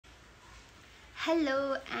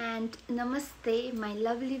Hello and namaste my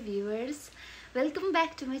lovely viewers. Welcome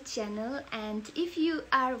back to my channel, and if you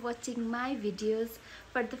are watching my videos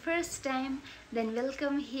for the first time, then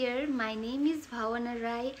welcome here. My name is Bhavana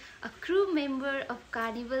Rai, a crew member of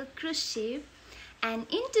Carnival Cruiseship, and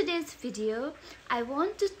in today's video I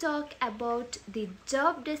want to talk about the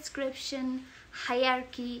job description,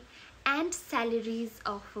 hierarchy and salaries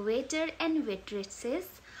of waiter and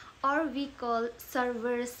waitresses, or we call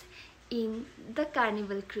servers, in the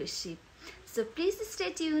Carnival cruise ship. So please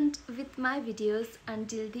stay tuned with my videos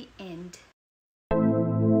until the end.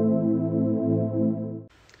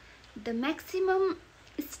 The maximum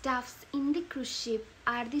staffs in the cruise ship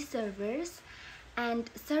are the servers, and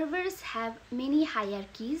servers have many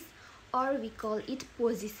hierarchies, or we call it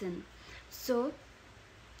position. So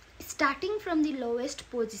starting from the lowest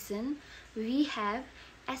position, we have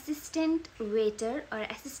assistant waiter or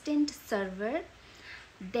assistant server.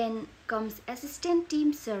 Then comes assistant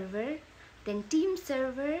team server, then team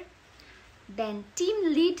server, then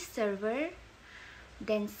team lead server,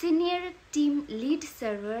 then senior team lead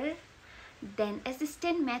server, then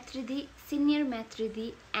assistant matridi, senior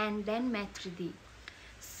matridi, and then matridi.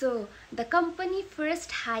 So the company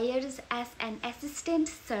first hires as an assistant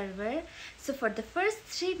server. So for the first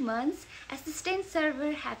 3 months, assistant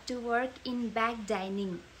server have to work in back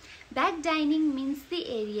dining. Back dining means the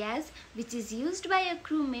areas which is used by a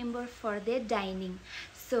crew member for their dining.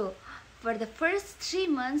 So for the first 3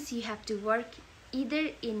 months, you have to work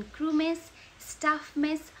either in crew mess, staff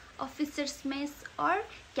mess, officers mess, or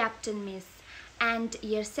captain mess. And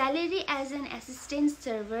your salary as an assistant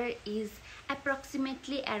server is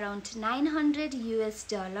approximately around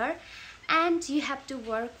 $900, and you have to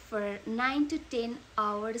work for 9 to 10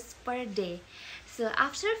 hours per day. So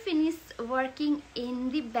after finish working in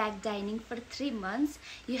the back dining for 3 months,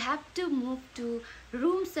 you have to move to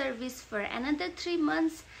room service for another 3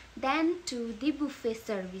 months, then to the buffet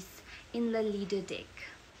service in the leader deck.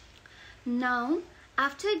 Now,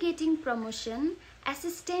 after getting promotion,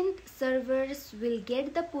 assistant servers will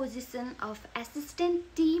get the position of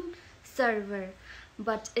assistant team server.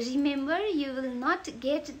 But remember, you will not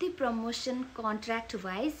get the promotion contract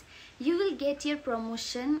wise, you will get your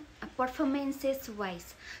promotion performances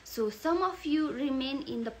wise. So some of you remain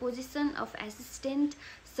in the position of assistant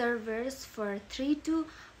servers for 3 to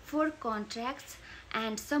 4 contracts,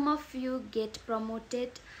 and some of you get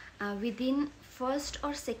promoted within first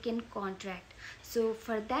or second contract. So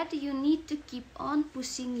for that, you need to keep on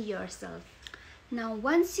pushing yourself. Now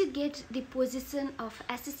once you get the position of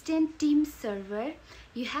assistant team server,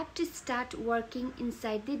 you have to start working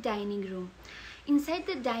inside the dining room. Inside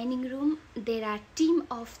the dining room, there are team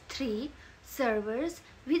of 3 servers,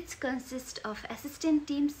 which consist of assistant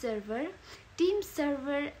team server,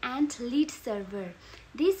 and lead server.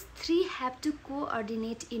 These 3 have to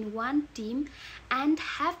coordinate in one team and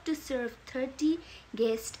have to serve 30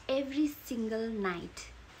 guests every single night.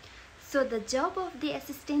 So the job of the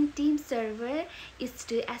assistant team server is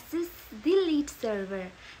to assist the lead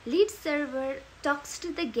server. Lead server talks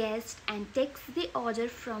to the guest and takes the order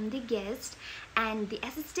from the guest, and the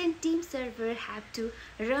assistant team server have to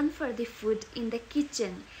run for the food in the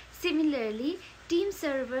kitchen. Similarly, team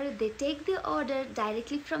server, they take the order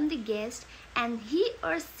directly from the guest, and he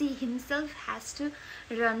or she himself has to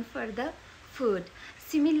run for the food.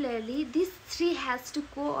 Similarly, these 3 has to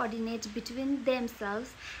coordinate between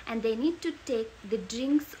themselves, and they need to take the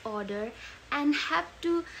drinks order and have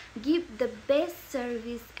to give the best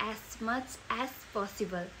service as much as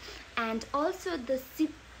possible. And also the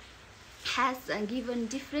ship has given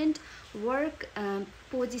different work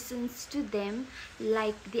positions to them,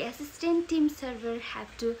 like the assistant team server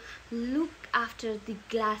have to look after the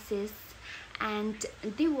glasses and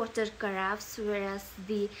the water carafes, whereas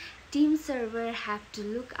the team server have to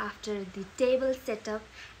look after the table setup,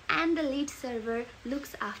 and the lead server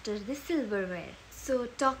looks after the silverware. So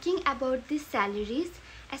talking about the salaries,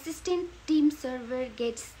 assistant team server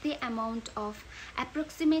gets the amount of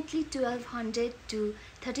approximately $1,200 to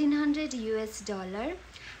 $1,300,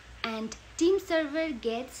 and team server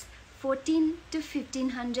gets $1,400 to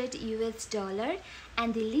 $1,500,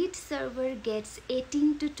 and the lead server gets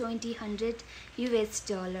 $1,800 to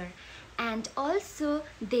 $2,000. And also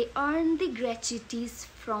they earn the gratuities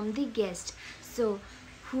from the guest. So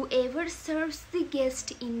whoever serves the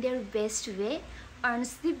guest in their best way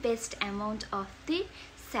earns the best amount of the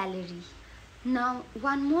salary. Now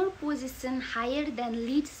one more position higher than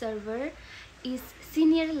lead server is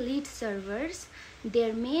senior lead servers.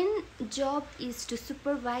 Their main job is to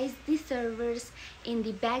supervise the servers in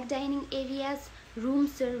the back dining areas, room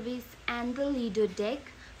service, and the leader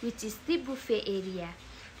deck, which is the buffet area.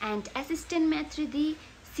 and assistant maitre d',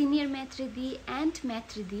 senior maitre d' and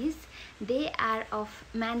maitre d's, they are of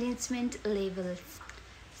management levels.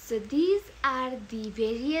 So these are the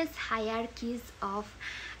various hierarchies of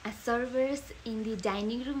servers in the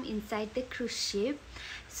dining room inside the cruise ship.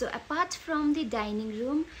 So apart from the dining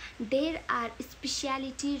room, there are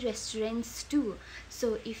specialty restaurants too.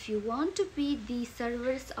 So if you want to be the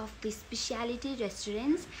servers of the specialty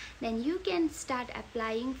restaurants, then you can start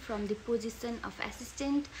applying from the position of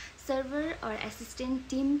assistant server or assistant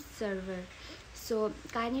team server. So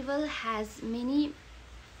Carnival has many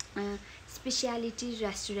specialty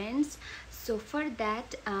restaurants. So for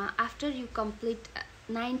that, after you complete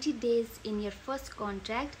 90 days in your first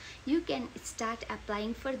contract, you can start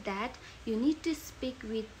applying for that. You need to speak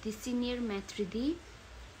with the senior maitre d'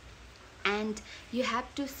 and you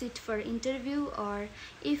have to sit for interview, or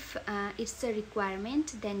if it's a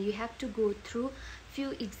requirement, then you have to go through few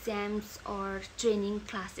exams or training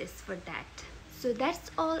classes for that. So that's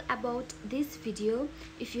all about this video.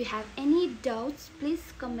 If you have any doubts, please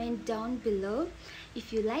comment down below.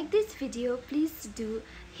 If you like this video, please do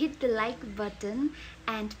hit the like button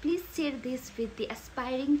and please share this with the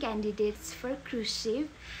aspiring candidates for cruise ship,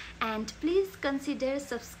 and please consider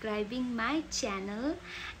subscribing my channel.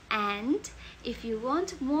 And if you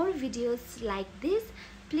want more videos like this,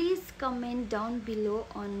 please comment down below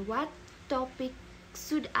on what topic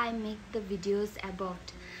should I make the videos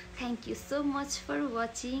about. Thank you so much for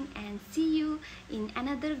watching and see you in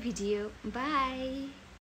another video. Bye.